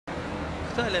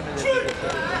kıta elemelerinde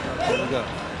gösteriyor.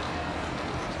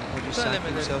 Kıta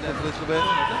elemelerinde nihayet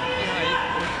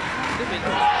de belli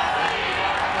oldu.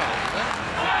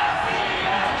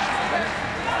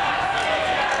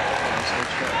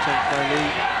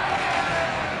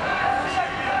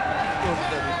 Sporcu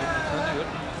da birbirini tanıyor.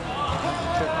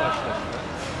 Çok karşılaştılar.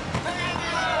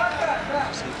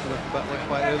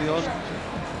 Quite early on.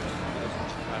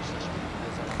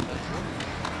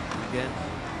 Again.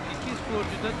 İki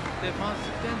sporcu da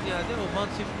defansiften ziyade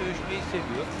ofansif dövüşmeyi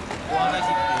seviyor. Bu ana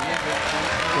gitmeyi.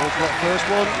 First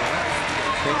one.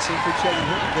 Denisenko checking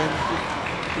hook, then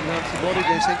Finlanti body.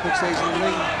 Denisenko stays in the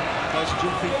ring. Nice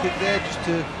jumping kick there just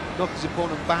to knock his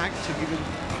opponent back to give him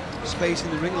space in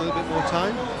the ring, a little bit more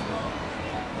time.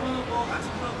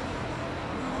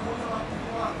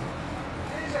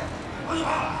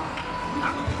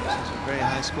 Some very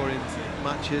high scoring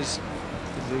matches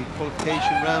in the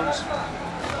qualification rounds.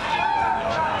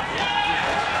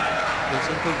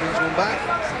 Denisenko brings one back.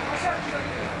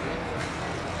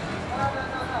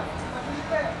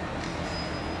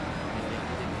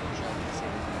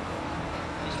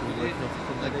 Still working off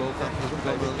from leg both ankles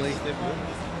predominantly.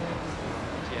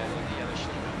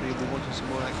 He'll be wanting some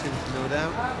more activity, no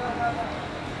doubt.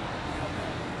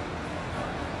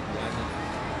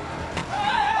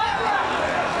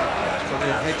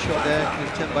 Headshot there,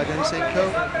 attempt by Denisenko.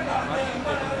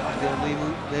 They only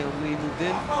moved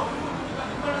in.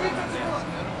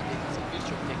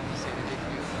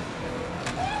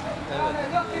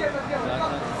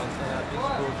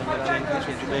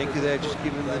 Jamaica there, just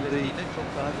giving them the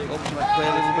option to play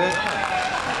a little bit.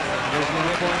 There's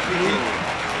another point for him.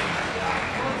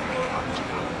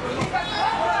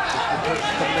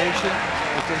 Combination.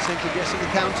 If Denisenko gets in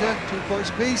the counter, 2 points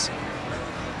apiece.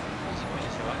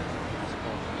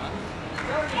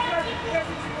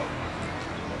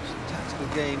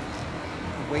 Game,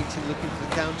 waiting, looking for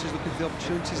the counters, looking for the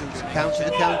opportunities, and to counter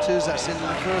the counters. That's in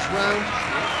the first round.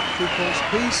 2 points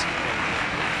apiece.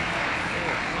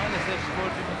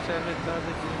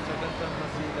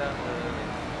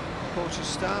 Coaches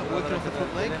start working off the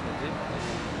front leg.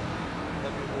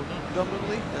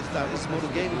 Predominantly, that is the model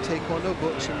game in Taekwondo,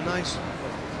 but some nice.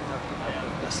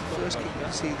 That's the first kick you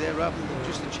can see there, rather than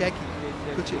just a check,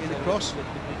 he put it in across,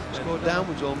 scored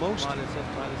downwards almost.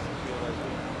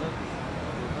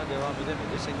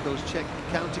 Denisenko's check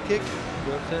counter kick.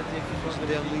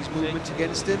 Lee's movement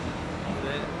against him.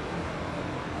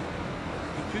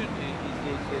 Bütün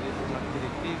izleyicileri takdir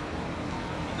ettiği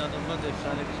inanılmaz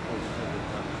efsane bir sporcu.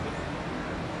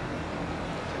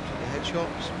 The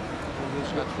headshots.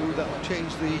 We'll go through. That will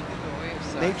change the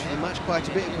nature of the match quite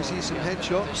a bit if we see some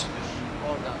headshots.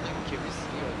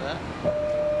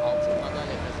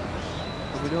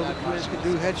 We know that players can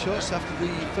do headshots after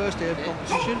the first day of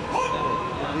competition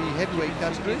in the heavyweight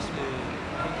category.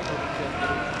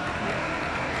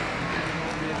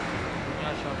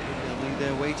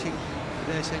 They're waiting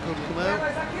for Denisenko to come out.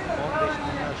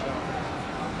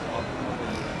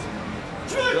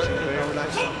 Very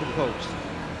relaxed and composed.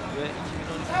 Ve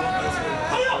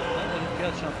 2012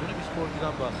 olimpiyat şampiyonu bir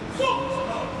sporcudan bahsediyoruz.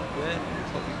 Ve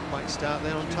might start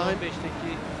there on time.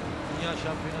 2015'teki dünya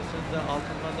şampiyonasında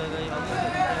altın madalyayı aldı.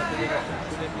 Dünya Federasyonu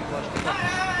şöyle bir başlıkla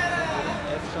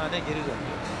efsane geri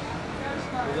döndü.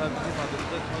 Bu da bizim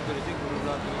adımızda son derece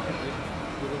gururlandırıcı bir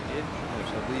durum diye düşünüyoruz.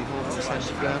 So DAE-HOON on the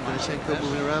centre ground, Denisenko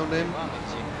moving around him.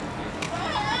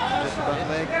 Just the back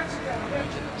leg.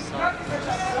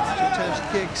 Sometimes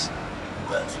kicks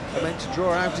are meant to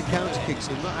draw out the counter kicks,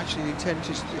 so not actually the intent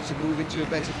is to move into a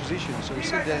better position. So we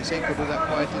see Denisenko do that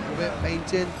quite a little bit,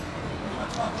 feint in,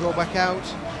 draw back out,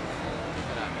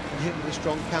 and hit with a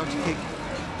strong counter kick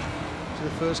to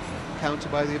the first counter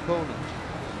by the opponent.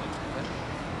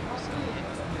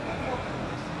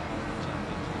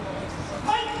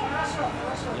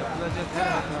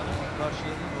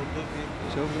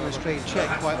 So over a straight check,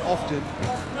 quite often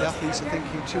the athletes are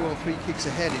thinking 2 or 3 kicks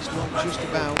ahead. It's not just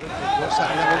about what's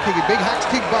that level kicking. Big hat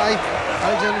kick by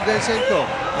Alexander Denisenko.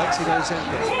 Alexey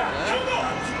Denisenko.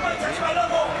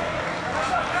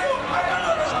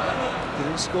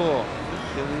 Didn't score.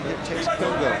 The only hit takes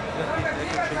Congo.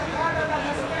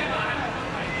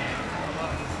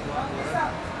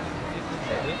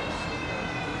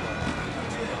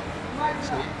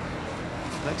 So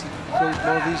Alexey throws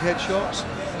more of these headshots.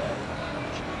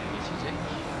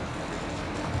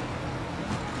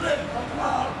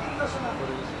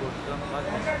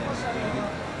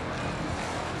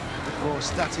 More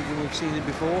static than we've seen him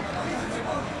before.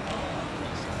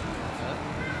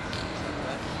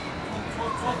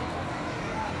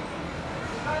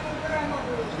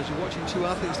 So as you're watching 2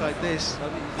 athletes like this,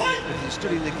 if you're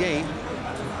studying the game,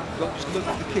 Just look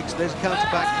at the kicks. There's a counter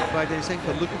back kick by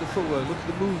Denisenko. Look at the footwork, look at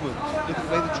the movement, look at the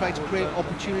way they try to create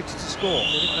opportunity to score.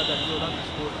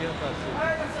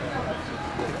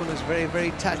 KOR is very,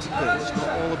 very tactical. It's not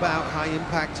all about high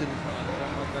impact and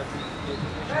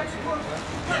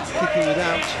kicking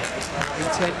without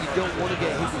intent. You don't want to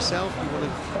get hit yourself. You want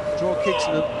to draw kicks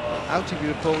out of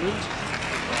your opponent.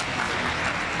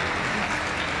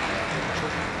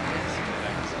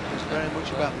 It's very much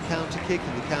about the counter kick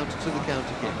and the counter to the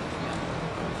counter kick.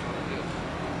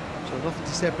 So nothing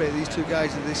to separate these two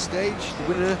guys at this stage. The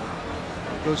winner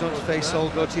goes on to face Saul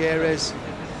Gutierrez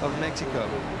of Mexico.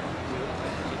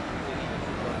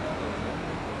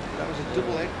 That was a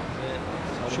double leg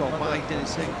shot by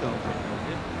Denisenko.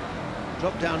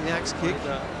 Dropped down the axe kick,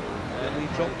 and he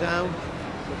dropped down,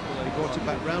 he brought it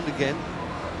back round again.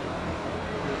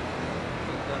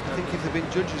 I think if there had been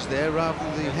judges there rather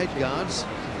than the head guards,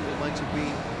 they might have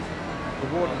been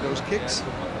rewarding those kicks.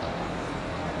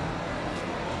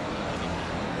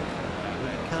 You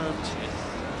can't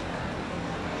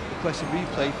request a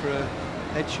replay for a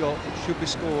headshot that should be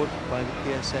scored by the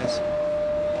PSS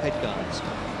head guards, the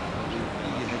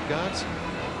head guards.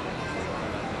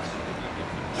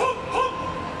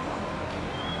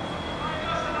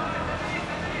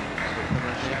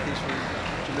 From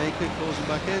Jamaica calls him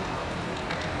back in.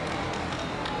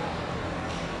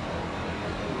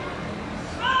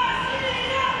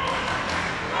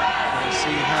 Let's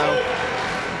see how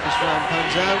this round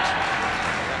pans out.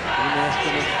 The winner is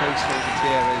going to face Saul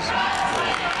Gutierrez.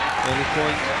 Early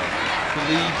point to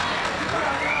lead.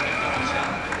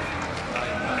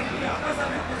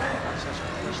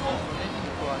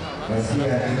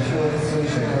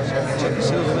 Took the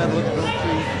silver medal at the Grand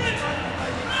Prix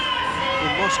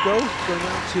in Moscow, going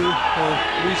out to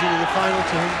losing in the final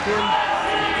to Hungary,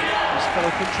 his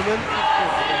fellow countryman.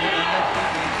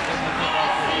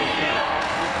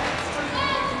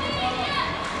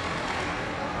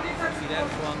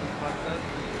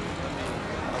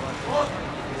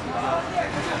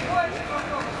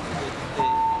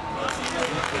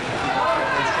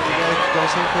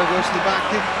 Denisenko goes to the back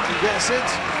kick, he gets it.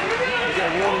 They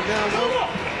get a warning down though.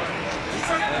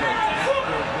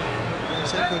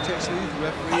 Denisenko takes the lead, the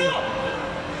referee.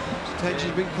 His attention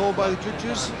has been called by the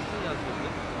judges.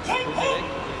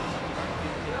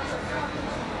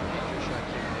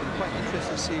 Quite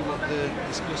interesting to see what they're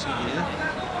discussing here.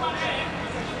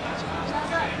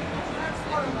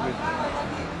 With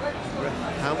ref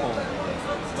Ham on the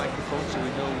microphone so we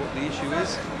know what the issue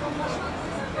is.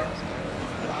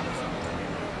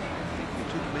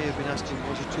 May have been asking,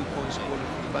 was a 2 points scored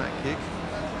for the back kick,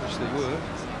 which they were.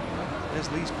 There's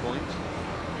Lee's point.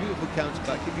 Beautiful counter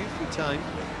back kick, beautifully timed.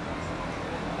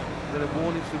 Then a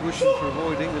warning for the Russian for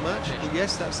avoiding the match. But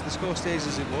yes, the score stays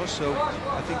as it was, so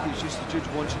I think it's just the judge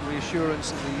wanting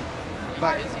reassurance that the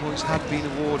back points have been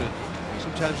awarded.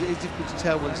 Sometimes it is difficult to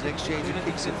tell when it's an exchange of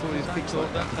kicks and fully kicks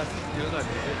like that.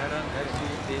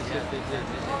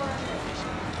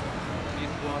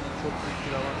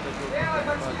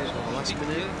 Last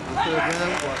minute, the third round.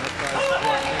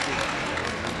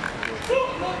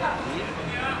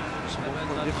 So 1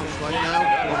 point difference right now.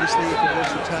 Obviously, if it goes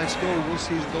to a tie score, we will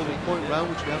see the golden point round,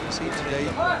 which we haven't seen today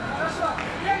in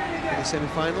the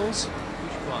semi-finals. So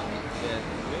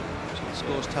the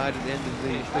score's tied at the end of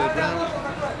the third round.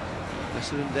 A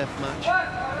sudden death match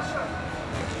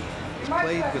is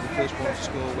played, but the first one to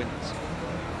score wins.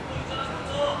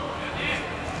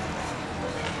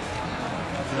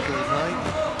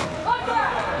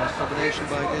 Nice combination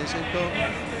by Denisenko.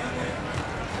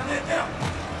 Let's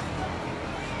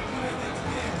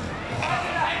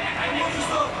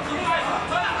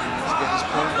get this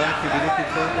point back, he'll be looking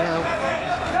for it now.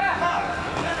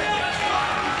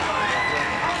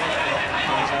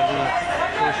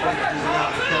 First one to do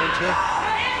out the counter.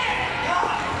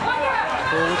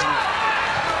 Forward.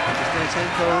 It's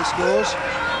Denisenko that scores.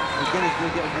 Again, he's going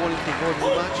to get a warning for avoiding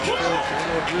the match. He failed to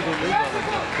score brilliantly.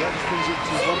 That just brings it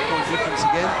to 1 point difference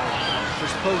again.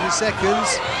 Just closing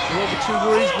seconds. There won't be too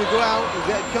worried. He's going to go out and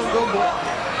get Congo, but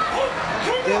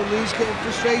Lee's getting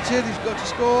frustrated. He's got to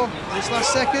score in this last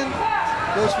second.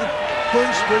 Goes for the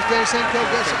punch, but Denisenko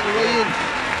gets it on the way in.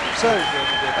 So,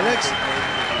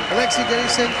 Alexey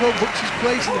Denisenko books his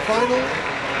place in the final.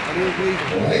 And he'll be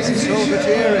facing Saul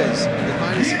Gutierrez in the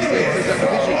 -16 for that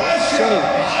division. So,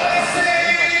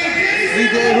 the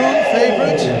DAE-HOON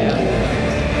favourite.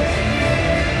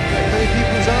 Many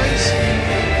people's eyes.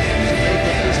 To make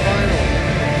it this final.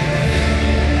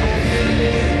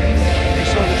 We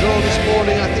saw the draw this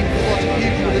morning. I think a lot of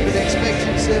people would have been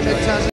expecting Sir Mektaza